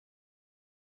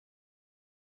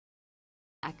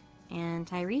and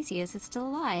Tiresias is still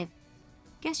alive.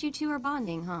 Guess you two are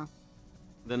bonding, huh?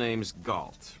 The name's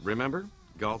Galt, remember?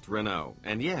 Galt Renault.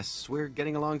 And yes, we're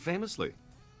getting along famously.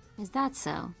 Is that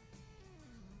so?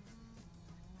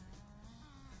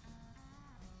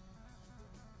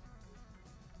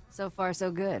 So far,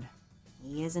 so good.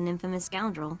 He is an infamous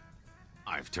scoundrel.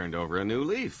 I've turned over a new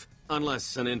leaf.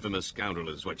 Unless an infamous scoundrel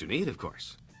is what you need, of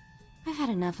course. I've had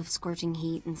enough of scorching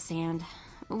heat and sand.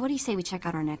 What do you say we check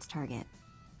out our next target?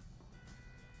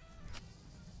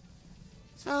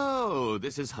 So,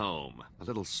 this is home. A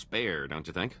little spare, don't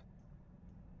you think?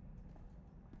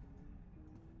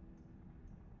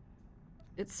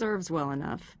 It serves well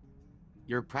enough.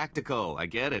 You're practical, I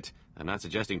get it. I'm not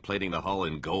suggesting plating the hull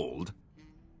in gold.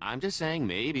 I'm just saying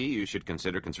maybe you should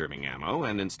consider conserving ammo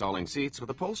and installing seats with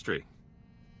upholstery.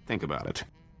 Think about it.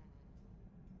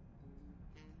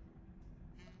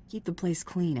 Keep the place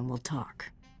clean and we'll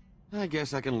talk. I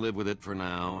guess I can live with it for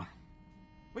now.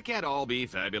 We can't all be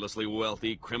fabulously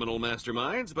wealthy criminal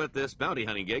masterminds, but this bounty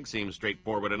hunting gig seems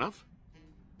straightforward enough.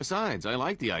 Besides, I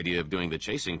like the idea of doing the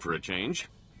chasing for a change.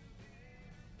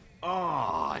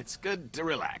 Oh, it's good to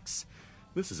relax.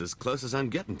 This is as close as I'm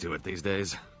getting to it these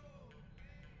days.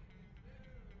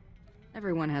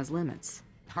 Everyone has limits.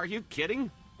 Are you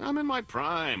kidding? I'm in my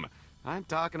prime. I'm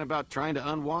talking about trying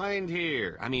to unwind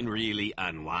here. I mean, really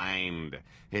unwind.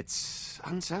 It's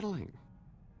unsettling.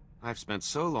 I've spent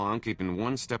so long keeping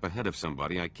one step ahead of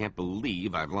somebody, I can't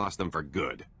believe I've lost them for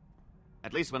good.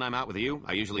 At least when I'm out with you,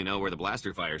 I usually know where the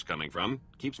blaster fire's coming from.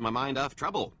 Keeps my mind off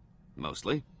trouble.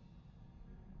 Mostly.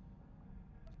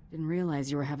 Didn't realize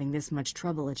you were having this much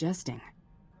trouble adjusting.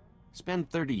 Spend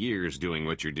 30 years doing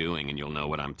what you're doing and you'll know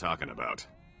what I'm talking about.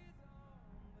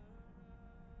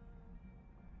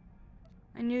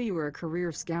 I knew you were a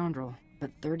career scoundrel,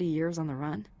 but 30 years on the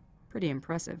run? Pretty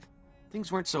impressive.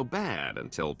 Things weren't so bad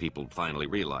until people finally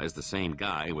realized the same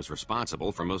guy was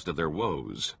responsible for most of their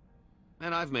woes.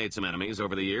 And I've made some enemies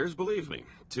over the years, believe me.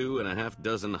 2.5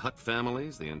 dozen Hutt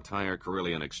families, the entire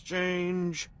Carillion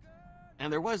Exchange.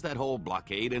 And there was that whole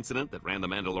blockade incident that ran the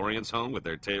Mandalorians home with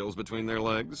their tails between their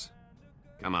legs.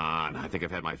 Come on, I think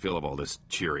I've had my fill of all this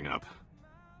cheering up.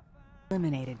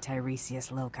 Eliminated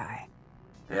Tiresias Loci.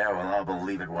 Yeah, well, I'll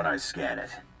believe it when I scan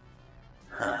it.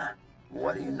 Huh.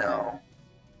 What do you know?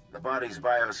 The body's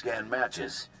bioscan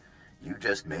matches. You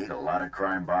just made a lot of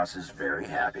crime bosses very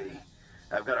happy.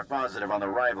 I've got a positive on the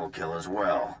rival kill as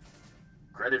well.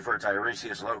 Credit for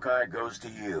Tiresias Loci goes to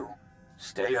you.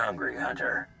 Stay hungry,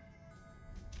 Hunter.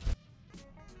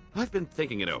 I've been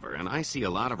thinking it over, and I see a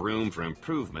lot of room for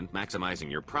improvement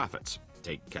maximizing your profits.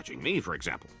 Take catching me, for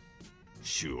example.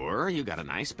 Sure, you got a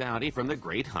nice bounty from the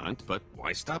Great Hunt, but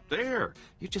why stop there?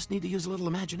 You just need to use a little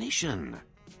imagination.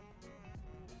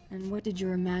 And what did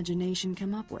your imagination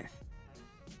come up with?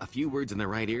 A few words in the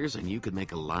right ears, and you could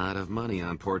make a lot of money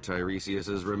on poor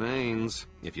Tiresias's remains,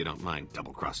 if you don't mind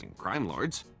double-crossing crime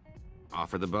lords.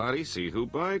 Offer the body, see who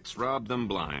bites, rob them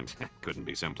blind. Couldn't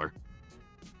be simpler.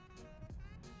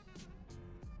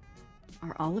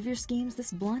 Are all of your schemes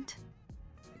this blunt?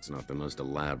 It's not the most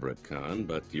elaborate con,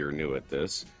 but you're new at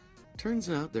this. Turns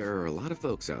out there are a lot of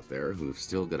folks out there who've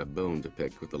still got a bone to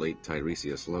pick with the late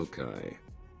Tiresias Loci.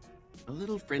 A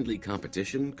little friendly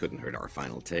competition couldn't hurt our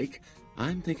final take.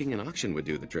 I'm thinking an auction would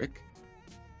do the trick.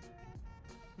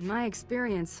 In my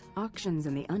experience, auctions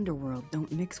in the underworld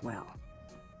don't mix well.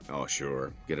 Oh,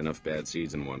 sure. Get enough bad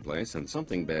seeds in one place, and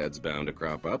something bad's bound to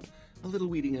crop up. A little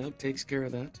weeding out takes care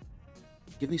of that.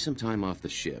 Give me some time off the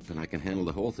ship, and I can handle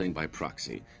the whole thing by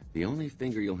proxy. The only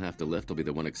finger you'll have to lift will be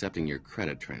the one accepting your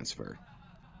credit transfer.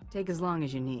 Take as long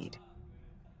as you need.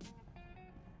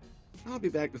 I'll be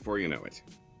back before you know it.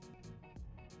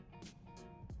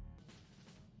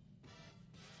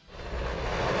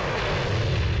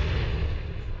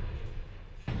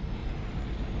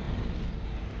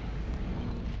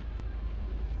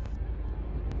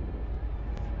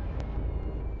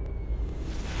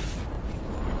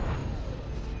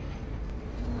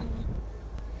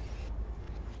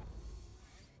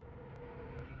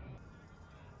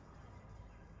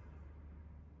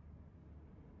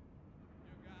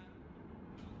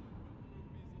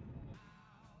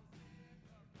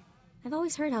 I've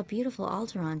always heard how beautiful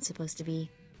Alderaan's supposed to be.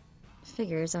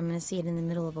 Figures I'm gonna see it in the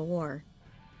middle of a war.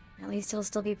 At least it'll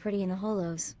still be pretty in the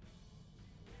holos.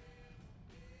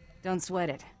 Don't sweat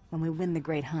it. When we win the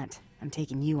Great Hunt, I'm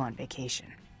taking you on vacation.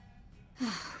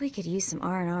 We could use some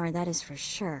R&R, that is for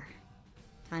sure.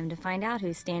 Time to find out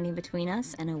who's standing between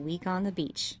us and a week on the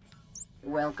beach.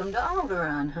 Welcome to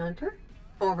Alderaan, Hunter.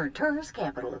 Former tourist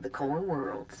capital of the core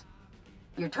worlds.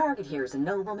 Your target here is a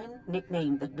nobleman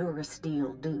nicknamed the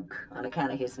Durasteel Duke on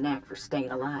account of his knack for staying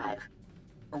alive.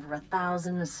 Over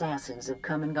 1,000 assassins have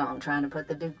come and gone trying to put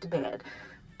the Duke to bed.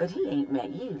 But he ain't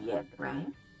met you yet, right?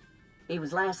 He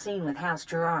was last seen with House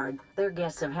Gerard. They're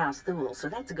guests of House Thule, so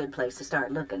that's a good place to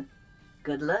start looking.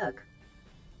 Good luck.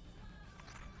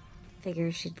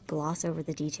 Figures she'd gloss over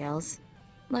the details.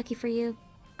 Lucky for you,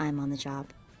 I'm on the job.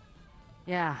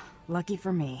 Yeah, lucky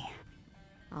for me.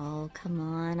 Oh, come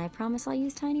on, I promise I'll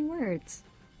use tiny words.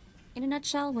 In a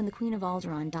nutshell, when the Queen of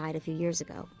Alderaan died a few years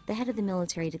ago, the head of the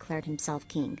military declared himself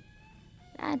king.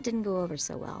 That didn't go over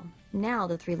so well. Now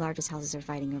the three largest houses are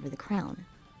fighting over the crown.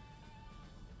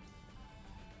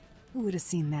 Who would have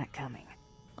seen that coming?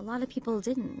 A lot of people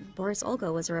didn't. Boris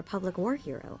Olga was a Republic war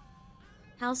hero.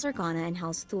 House Organa and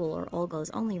House Thule are Olga's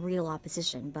only real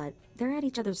opposition, but they're at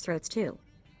each other's throats too.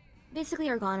 Basically,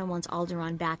 Organa wants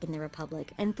Alderaan back in the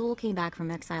Republic, and Thule came back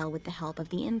from exile with the help of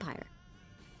the Empire.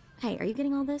 Hey, are you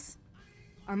getting all this?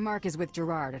 Our mark is with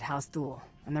Gerard at House Thule,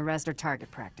 and the rest are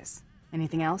target practice.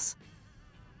 Anything else?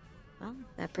 Well,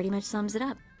 that pretty much sums it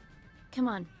up. Come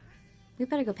on. We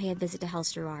better go pay a visit to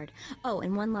House Gerard. Oh,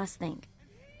 and one last thing.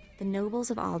 The nobles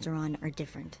of Alderaan are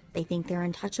different. They think they're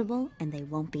untouchable, and they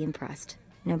won't be impressed,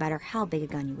 no matter how big a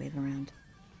gun you wave around.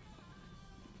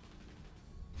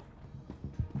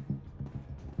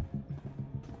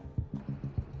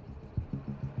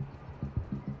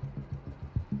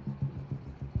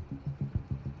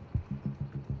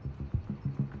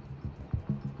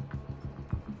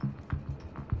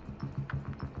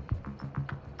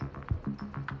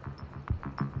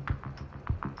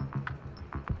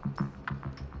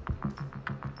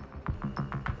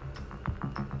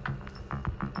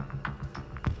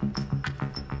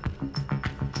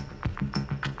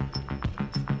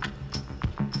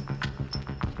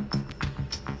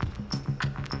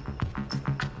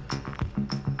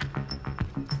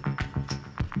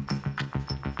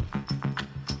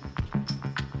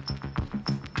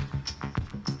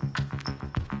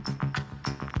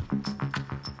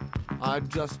 I'd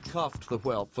just cuffed the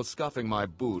whelp for scuffing my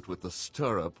boot with the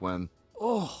stirrup when...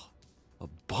 Oh,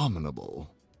 abominable.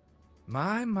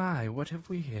 My, what have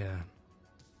we here?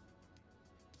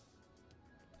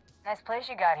 Nice place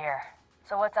you got here.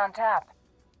 So what's on tap?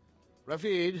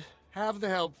 Rafid, have the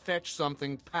help fetch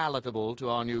something palatable to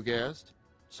our new guest.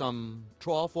 Some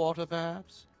trough water,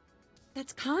 perhaps?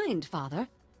 That's kind, Father.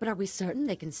 But are we certain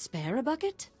they can spare a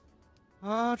bucket?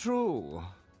 Ah, true.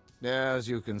 As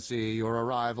you can see, your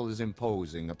arrival is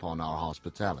imposing upon our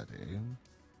hospitality.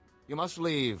 You must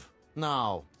leave,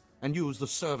 now, and use the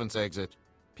servants' exit.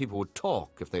 People would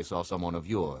talk if they saw someone of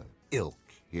your ilk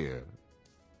here.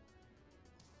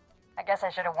 I guess I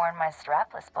should have worn my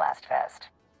strapless blast vest.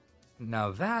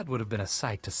 Now that would have been a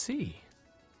sight to see.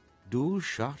 Do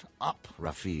shut up,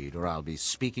 Rafid, or I'll be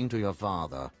speaking to your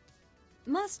father.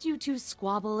 Must you two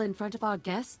squabble in front of our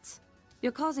guests?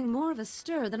 You're causing more of a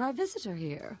stir than our visitor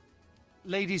here.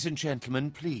 Ladies and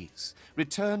gentlemen, please,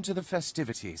 return to the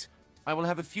festivities. I will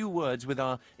have a few words with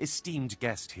our esteemed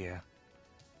guest here.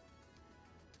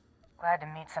 Glad to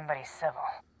meet somebody civil.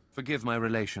 Forgive my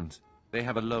relations. They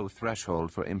have a low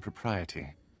threshold for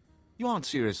impropriety. You aren't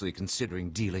seriously considering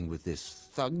dealing with this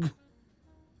thug?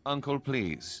 Uncle,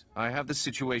 please. I have the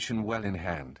situation well in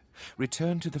hand.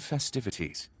 Return to the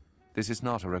festivities. This is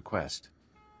not a request.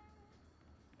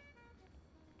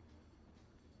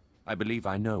 I believe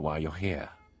I know why you're here,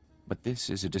 but this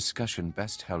is a discussion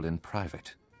best held in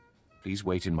private. Please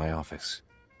wait in my office.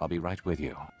 I'll be right with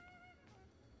you.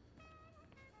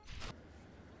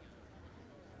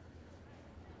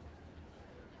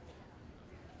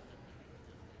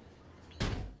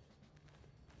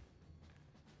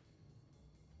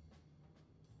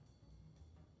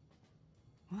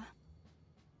 What?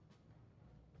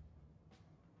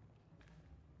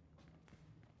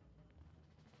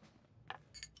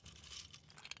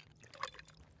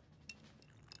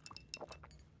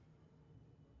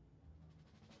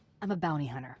 I'm a bounty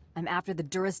hunter. I'm after the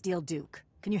Durasteel Duke.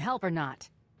 Can you help or not?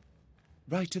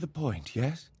 Right to the point,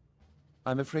 yes?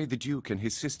 I'm afraid the Duke and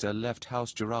his sister left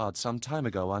House Gerard some time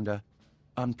ago under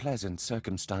unpleasant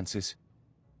circumstances.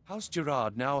 House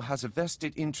Gerard now has a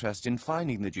vested interest in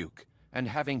finding the Duke and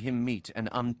having him meet an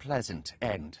unpleasant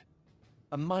end.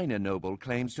 A minor noble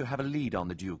claims to have a lead on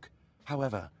the Duke.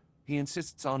 However, he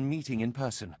insists on meeting in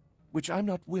person, which I'm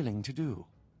not willing to do.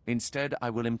 Instead,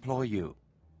 I will employ you.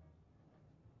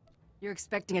 You're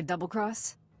expecting a double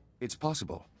cross? It's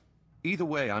possible. Either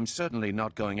way, I'm certainly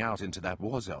not going out into that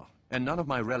war zone, and none of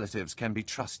my relatives can be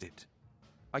trusted.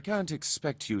 I can't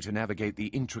expect you to navigate the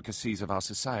intricacies of our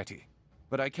society,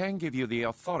 but I can give you the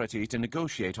authority to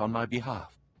negotiate on my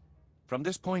behalf. From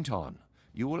this point on,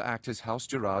 you will act as House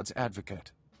Gerard's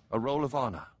advocate, a role of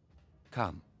honor.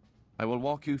 Come, I will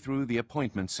walk you through the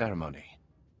appointment ceremony.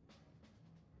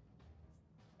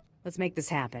 Let's make this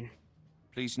happen.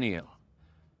 Please kneel.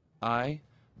 I,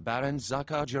 Baron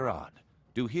Zakar Gerard,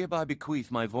 do hereby bequeath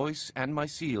my voice and my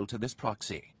seal to this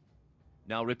proxy.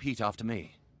 Now repeat after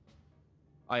me.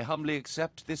 I humbly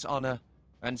accept this honor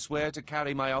and swear to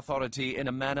carry my authority in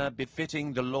a manner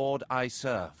befitting the Lord I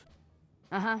serve.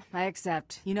 Uh-huh, I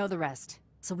accept. You know the rest.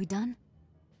 So we done?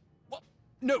 What?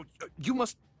 No, you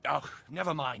must... Oh,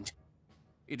 never mind.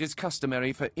 It is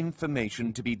customary for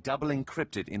information to be double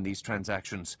encrypted in these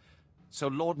transactions, so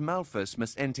Lord Malphus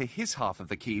must enter his half of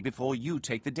the key before you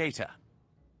take the data.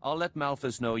 I'll let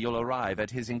Malphus know you'll arrive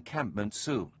at his encampment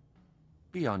soon.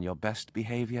 Be on your best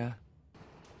behavior,